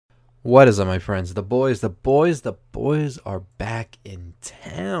What is up, my friends? The boys are back in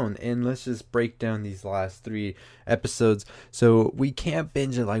town. And let's just break down these last three episodes. So we can't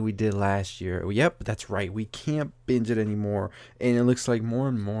binge it like we did last year. Yep, that's right. We can't binge it anymore. And it looks like more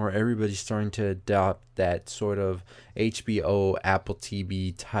and more everybody's starting to adopt that sort of HBO, Apple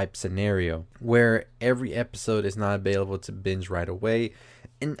TV type scenario where every episode is not available to binge right away.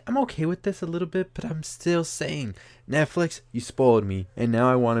 And I'm okay with this a little bit, but I'm still saying, Netflix, you spoiled me, and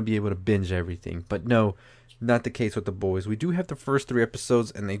now I want to be able to binge everything. But no, not the case with the boys. We do have the first three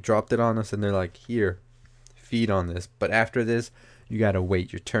episodes, and they dropped it on us, and they're like, here, feed on this. But after this, you gotta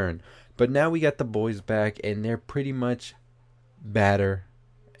wait your turn. But now we got the boys back, and they're pretty much badder,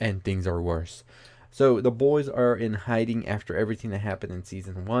 and things are worse. So the boys are in hiding after everything that happened in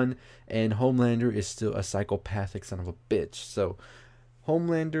season one, and Homelander is still a psychopathic son of a bitch. So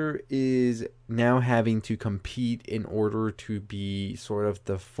Homelander is now having to compete in order to be sort of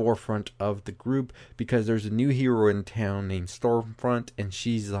the forefront of the group because there's a new hero in town named Stormfront, and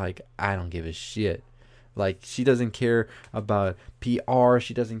she's like, I don't give a shit. Like, she doesn't care about PR,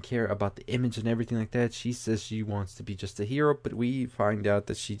 she doesn't care about the image and everything like that. She says she wants to be just a hero, but we find out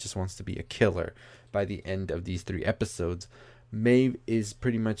that she just wants to be a killer by the end of these three episodes. Maeve is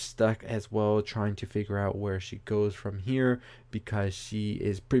pretty much stuck as well, trying to figure out where she goes from here because she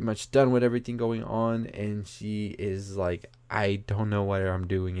is pretty much done with everything going on, and she is like, I don't know what I'm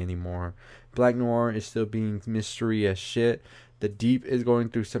doing anymore. Black Noir is still being mystery as shit. The Deep is going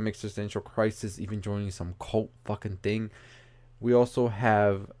through some existential crisis, even joining some cult fucking thing. We also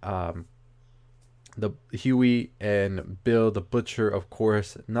have the Huey and Bill the Butcher, of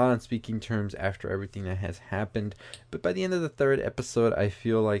course, not on speaking terms after everything that has happened. But by the end of the third episode, I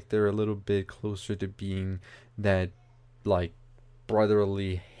feel like they're a little bit closer to being that, like,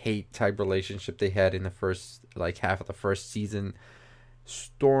 brotherly hate type relationship they had in the first, like, half of the first season.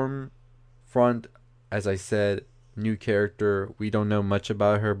 Stormfront, as I said, new character. We don't know much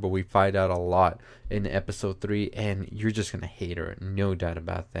about her, but we find out a lot in episode 3, and you're just gonna hate her, no doubt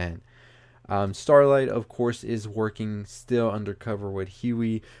about that. Starlight, of course, is working still undercover with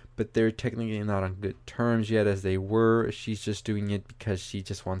Huey, but they're technically not on good terms yet as they were. She's just doing it because she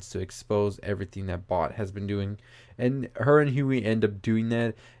just wants to expose everything that Bot has been doing. And her and Huey end up doing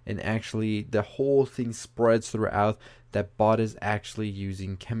that, and actually the whole thing spreads throughout that Bot is actually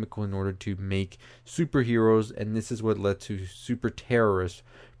using chemical in order to make superheroes, and this is what led to super terrorists,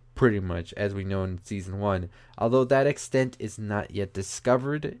 pretty much, as we know in season 1. Although that extent is not yet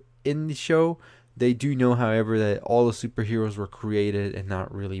discovered in the show, they do know, however, that all the superheroes were created and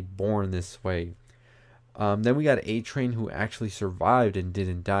not really born this way. Then we got A-Train, who actually survived and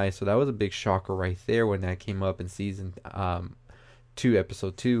didn't die, so that was a big shocker right there when that came up in season 2,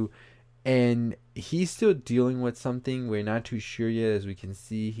 episode 2. And he's still dealing with something. We're not too sure yet. As we can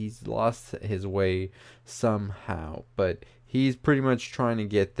see, he's lost his way somehow, but he's pretty much trying to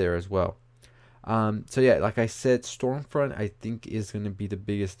get there as well. So yeah, like I said, Stormfront I think is going to be the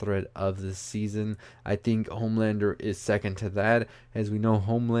biggest threat of this season. I think Homelander is second to that. As we know,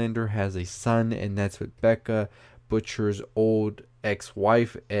 Homelander has a son, and that's with Becca, Butcher's old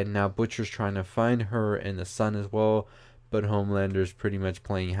ex-wife, and now Butcher's trying to find her and the son as well. But Homelander's pretty much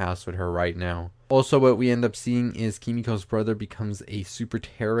playing house with her right now. Also, what we end up seeing is Kimiko's brother becomes a super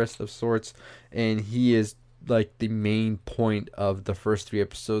terrorist of sorts, and he is like the main point of the first three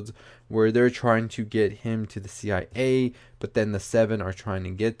episodes, where they're trying to get him to the CIA, but then the Seven are trying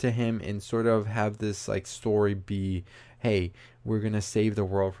to get to him and sort of have this like story be, hey, we're gonna save the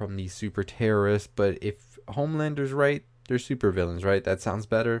world from these super terrorists. But if Homelander's right, they're super villains, right? That sounds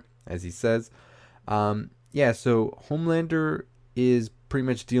better, as he says. Yeah, so Homelander is pretty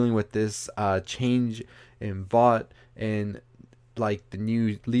much dealing with this change in Vought and like the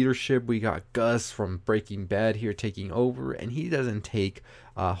new leadership. We got Gus from Breaking Bad here taking over, and he doesn't take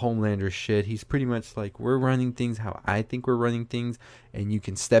Homelander shit. He's pretty much like, we're running things how I think we're running things, and you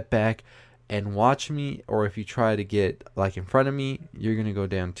can step back and watch me, or if you try to get like in front of me, you're gonna go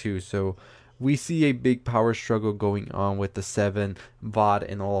down too. So we see a big power struggle going on with the Seven, Vought,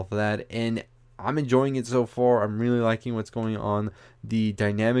 and all of that, and I'm enjoying it so far. I'm really liking what's going on, the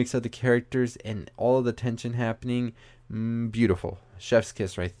dynamics of the characters, and all of the tension happening. Beautiful. Chef's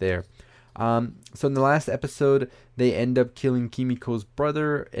kiss right there. So in the last episode, they end up killing Kimiko's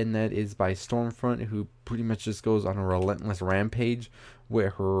brother, and that is by Stormfront, who pretty much just goes on a relentless rampage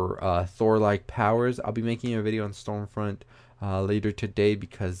with her Thor-like powers. I'll be making a video on Stormfront later today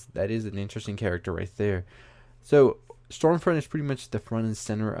because that is an interesting character right there. So Stormfront is pretty much the front and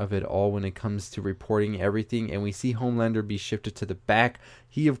center of it all when it comes to reporting everything, and we see Homelander be shifted to the back.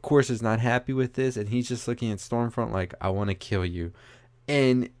 He, of course, is not happy with this, and he's just looking at Stormfront like, I want to kill you.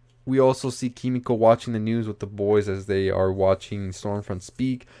 And We also see Kimiko watching the news with the boys as they are watching Stormfront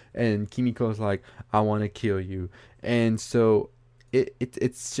speak, and Kimiko's like, "I want to kill you," and so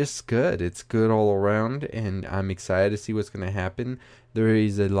it's just good. It's good all around, and I'm excited to see what's gonna happen. There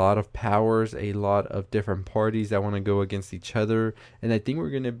is a lot of powers, a lot of different parties that want to go against each other, and I think we're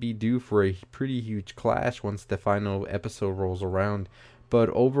gonna be due for a pretty huge clash once the final episode rolls around. But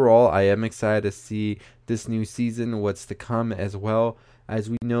overall, I am excited to see this new season, what's to come as well. As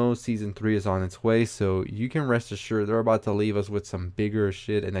we know, season 3 is on its way, so you can rest assured they're about to leave us with some bigger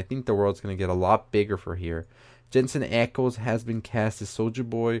shit, and I think the world's going to get a lot bigger for here. Jensen Ackles has been cast as Soldier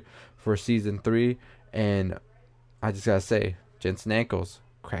Boy for season 3, and I just gotta say, Jensen Ackles,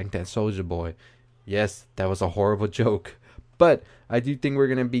 crank that Soldier Boy. Yes, that was a horrible joke. But I do think we're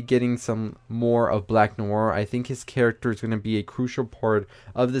going to be getting some more of Black Noir. I think his character is going to be a crucial part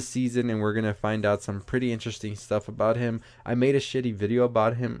of the season, and we're going to find out some pretty interesting stuff about him. I made a shitty video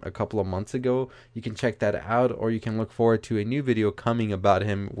about him a couple of months ago. You can check that out, or you can look forward to a new video coming about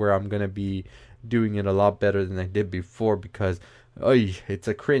him where I'm going to be doing it a lot better than I did before, because it's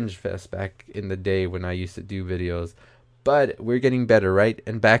a cringe fest back in the day when I used to do videos. But we're getting better, right?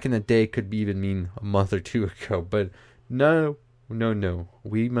 And back in the day could even mean a month or two ago, but no.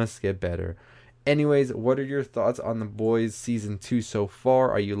 We must get better. Anyways, what are your thoughts on The Boys season 2 so far?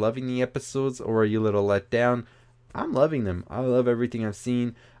 Are you loving the episodes, or are you a little let down? I'm loving them. I love everything I've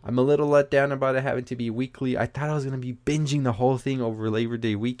seen. I'm a little let down about it having to be weekly. I thought I was going to be binging the whole thing over Labor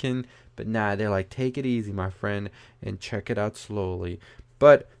Day weekend, but nah, they're like, take it easy, my friend, and check it out slowly.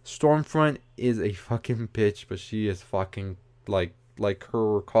 But Stormfront is a fucking bitch, but she is fucking like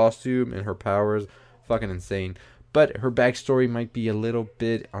her costume and her powers, fucking insane. But her backstory might be a little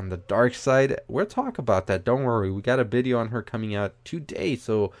bit on the dark side. We'll talk about that. Don't worry. We got a video on her coming out today.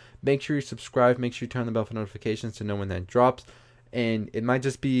 So make sure you subscribe. Make sure you turn the bell for notifications to know when that drops. And it might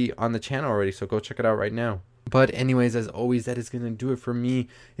just be on the channel already. So go check it out right now. But anyways, as always, that is going to do it for me.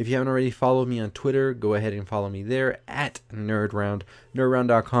 If you haven't already followed me on Twitter, go ahead and follow me there at NerdRound.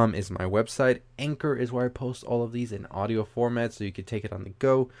 NerdRound.com is my website. Anchor is where I post all of these in audio format, so you can take it on the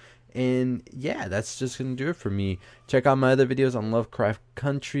go. And yeah, that's just going to do it for me. Check out my other videos on Lovecraft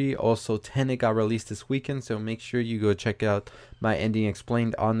Country. Also, Tenet got released this weekend, so make sure you go check out my ending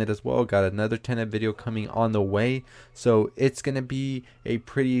explained on it as well. Got another Tenet video coming on the way. So it's going to be a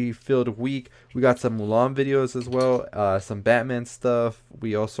pretty filled week. We got some Mulan videos as well, some Batman stuff.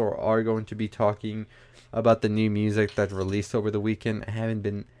 We also are going to be talking about the new music that's released over the weekend. I haven't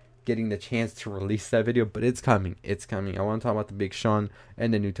been getting the chance to release that video, but it's coming. I want to talk about the Big Sean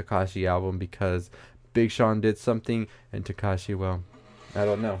and the new Tekashi album, because Big Sean did something and Tekashi, well, I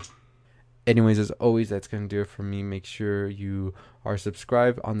don't know. Anyways, as always, that's going to do it for me. Make sure you are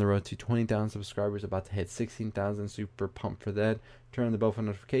subscribed. On the road to 20,000 subscribers, about to hit 16,000. Super pumped for that. Turn on the bell for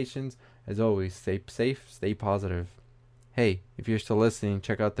notifications. As always, stay safe, stay positive. Hey, if you're still listening,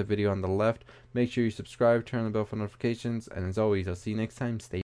 check out the video on the left. Make sure you subscribe, turn on the bell for notifications, and as always, I'll see you next time. Stay